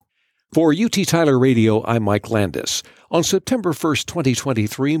For UT Tyler Radio, I'm Mike Landis. On September 1st,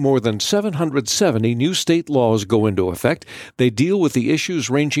 2023, more than 770 new state laws go into effect. They deal with the issues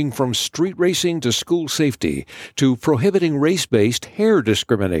ranging from street racing to school safety to prohibiting race-based hair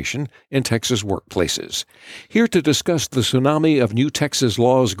discrimination in Texas workplaces. Here to discuss the tsunami of new Texas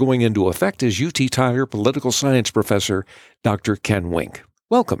laws going into effect is UT Tyler political science professor Dr. Ken Wink.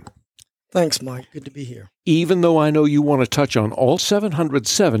 Welcome. Thanks, Mike. Good to be here. Even though I know you want to touch on all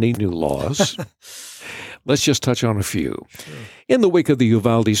 770 new laws, let's just touch on a few. Sure. In the wake of the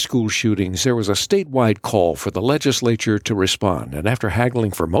Uvalde school shootings, there was a statewide call for the legislature to respond, and after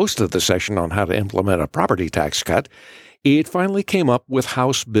haggling for most of the session on how to implement a property tax cut, it finally came up with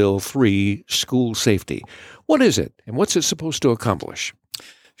House Bill 3, School Safety. What is it, and what's it supposed to accomplish?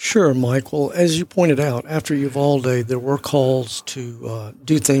 Sure, Mike. Well, as you pointed out, after Uvalde, there were calls to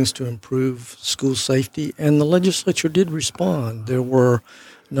do things to improve school safety, and the legislature did respond. There were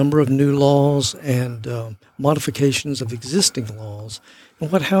a number of new laws and modifications of existing laws.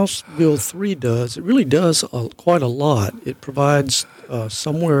 And what House Bill 3 does, it really does quite a lot. It provides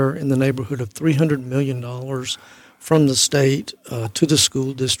somewhere in the neighborhood of $300 million from the state to the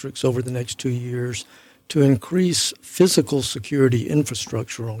school districts over the next 2 years to increase physical security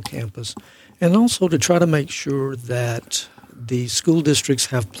infrastructure on campus, and also to try to make sure that the school districts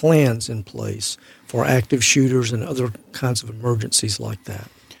have plans in place for active shooters and other kinds of emergencies like that.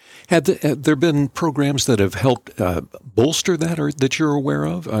 Have there been programs that have helped bolster that or that you're aware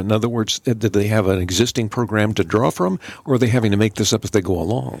of? In other words, did they have an existing program to draw from, or are they having to make this up as they go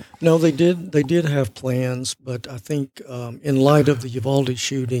along? No, they did. They did have plans, but I think in light of the Uvalde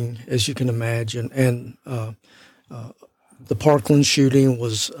shooting, as you can imagine, and the Parkland shooting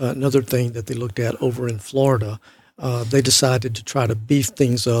was another thing that they looked at over in Florida, they decided to try to beef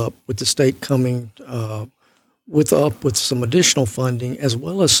things up with the state coming with some additional funding as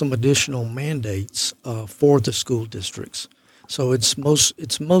well as some additional mandates for the school districts. So it's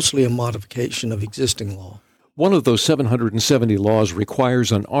mostly a modification of existing law. One of those 770 laws requires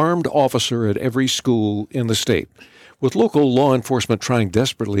an armed officer at every school in the state. With local law enforcement trying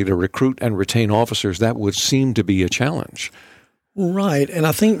desperately to recruit and retain officers, that would seem to be a challenge. Right, and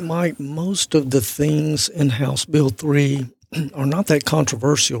I think, Mike, most of the things in House Bill 3 are not that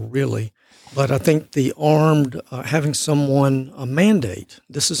controversial, really. But I think the armed, having someone, a mandate,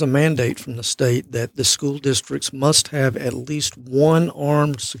 this is a mandate from the state that the school districts must have at least one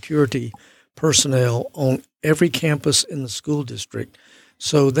armed security personnel on every campus in the school district.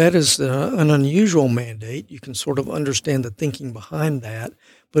 So that is an unusual mandate. You can sort of understand the thinking behind that.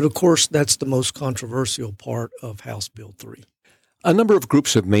 But of course, that's the most controversial part of House Bill 3. A number of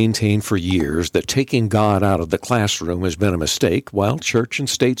groups have maintained for years that taking God out of the classroom has been a mistake, while church and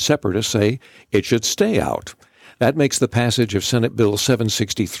state separatists say it should stay out. That makes the passage of Senate Bill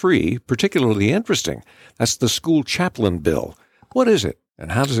 763 particularly interesting. That's the school chaplain bill. What is it,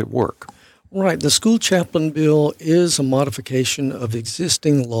 and how does it work? Right. The school chaplain bill is a modification of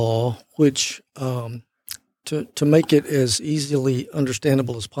existing law, which to make it as easily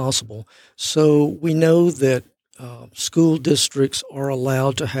understandable as possible. So we know that school districts are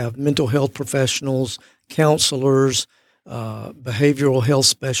allowed to have mental health professionals, counselors, behavioral health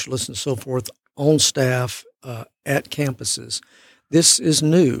specialists, and so forth on staff at campuses. This is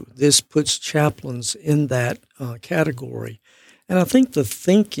new. This puts chaplains in that category. And I think the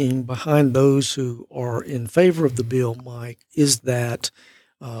thinking behind those who are in favor of the bill, Mike, is that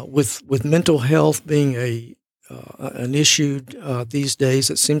with mental health being an issue these days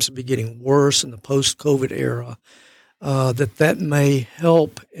that seems to be getting worse in the post-COVID era, that may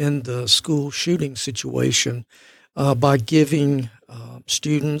help in the school shooting situation by giving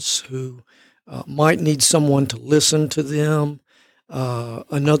students who might need someone to listen to them,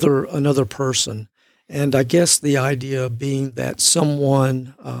 another person. And I guess the idea being that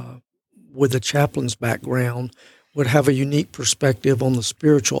someone with a chaplain's background would have a unique perspective on the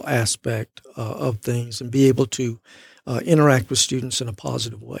spiritual aspect of things and be able to interact with students in a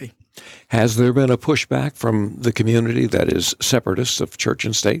positive way. Has there been a pushback from the community that is separatists of church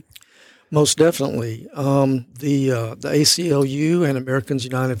and state? Most definitely. The ACLU and Americans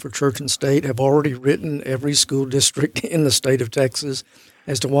United for Church and State have already written every school district in the state of Texas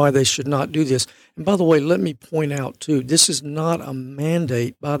as to why they should not do this. And by the way, let me point out, too, this is not a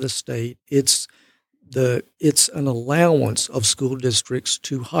mandate by the state. It's an allowance of school districts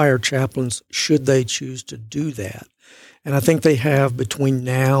to hire chaplains should they choose to do that. And I think they have between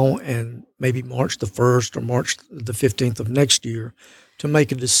now and maybe March the 1st or March the 15th of next year to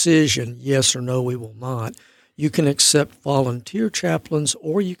make a decision, yes or no, we will not. You can accept volunteer chaplains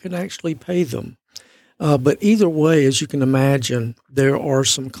or you can actually pay them. But either way, as you can imagine, there are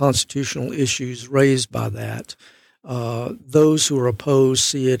some constitutional issues raised by that. Those who are opposed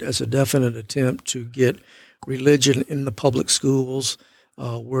see it as a definite attempt to get religion in the public schools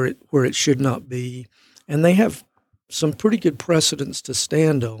where it should not be. And they have some pretty good precedents to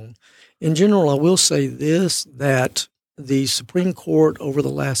stand on. In general, I will say this, that the Supreme Court over the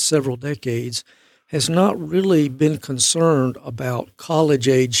last several decades has not really been concerned about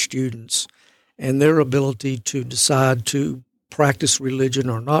college-age students and their ability to decide to practice religion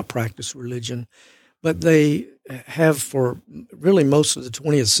or not practice religion. But they have, for really most of the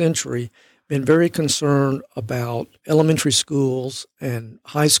 20th century, been very concerned about elementary schools and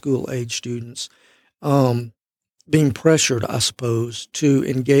high school age students being pressured, I suppose, to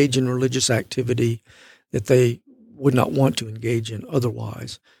engage in religious activity that they would not want to engage in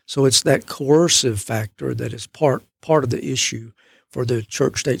otherwise. So it's that coercive factor that is part of the issue for the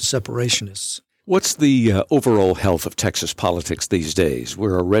church-state separationists. What's the overall health of Texas politics these days?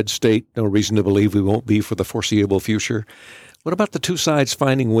 We're a red state, no reason to believe we won't be for the foreseeable future. What about the two sides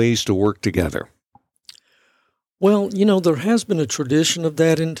finding ways to work together? Well, there has been a tradition of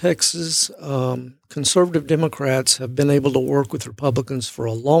that in Texas. Conservative Democrats have been able to work with Republicans for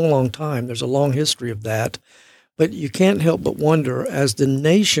a long, long time. There's a long history of that. But you can't help but wonder, as the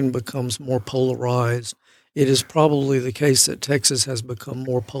nation becomes more polarized, it is probably the case that Texas has become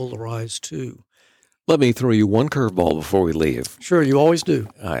more polarized too. Let me throw you one curveball before we leave. Sure, you always do.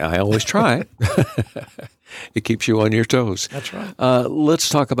 I always try. It keeps you on your toes. That's right. Let's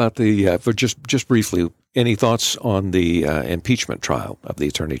talk about for just briefly, any thoughts on the impeachment trial of the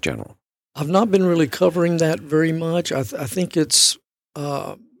Attorney General? I've not been really covering that very much. I think it's,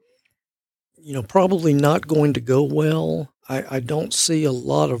 probably not going to go well. I don't see a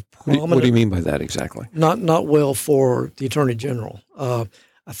lot of prominent. What do you mean by that exactly? Not well for the Attorney General.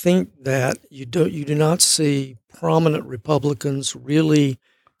 I think that you do not see prominent Republicans really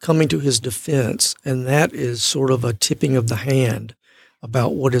coming to his defense, and that is sort of a tipping of the hand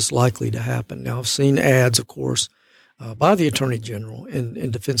about what is likely to happen. Now, I've seen ads, of course, by the Attorney General in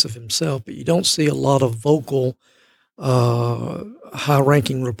defense of himself, but you don't see a lot of vocal,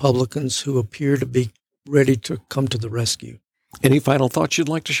 high-ranking Republicans who appear to be ready to come to the rescue. Any final thoughts you'd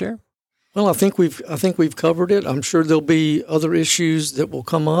like to share? Well, I think we've covered it. I'm sure there'll be other issues that will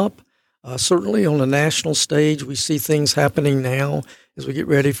come up. Certainly on the national stage, we see things happening now as we get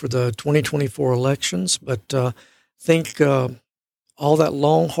ready for the 2024 elections. But I think all that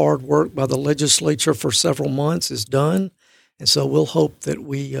long, hard work by the legislature for several months is done. And so we'll hope that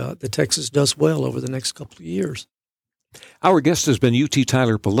that Texas does well over the next couple of years. Our guest has been UT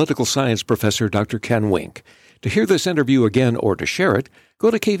Tyler political science professor Dr. Ken Wink. To hear this interview again or to share it,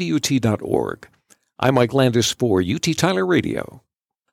 go to kvut.org. I'm Mike Landis for UT Tyler Radio.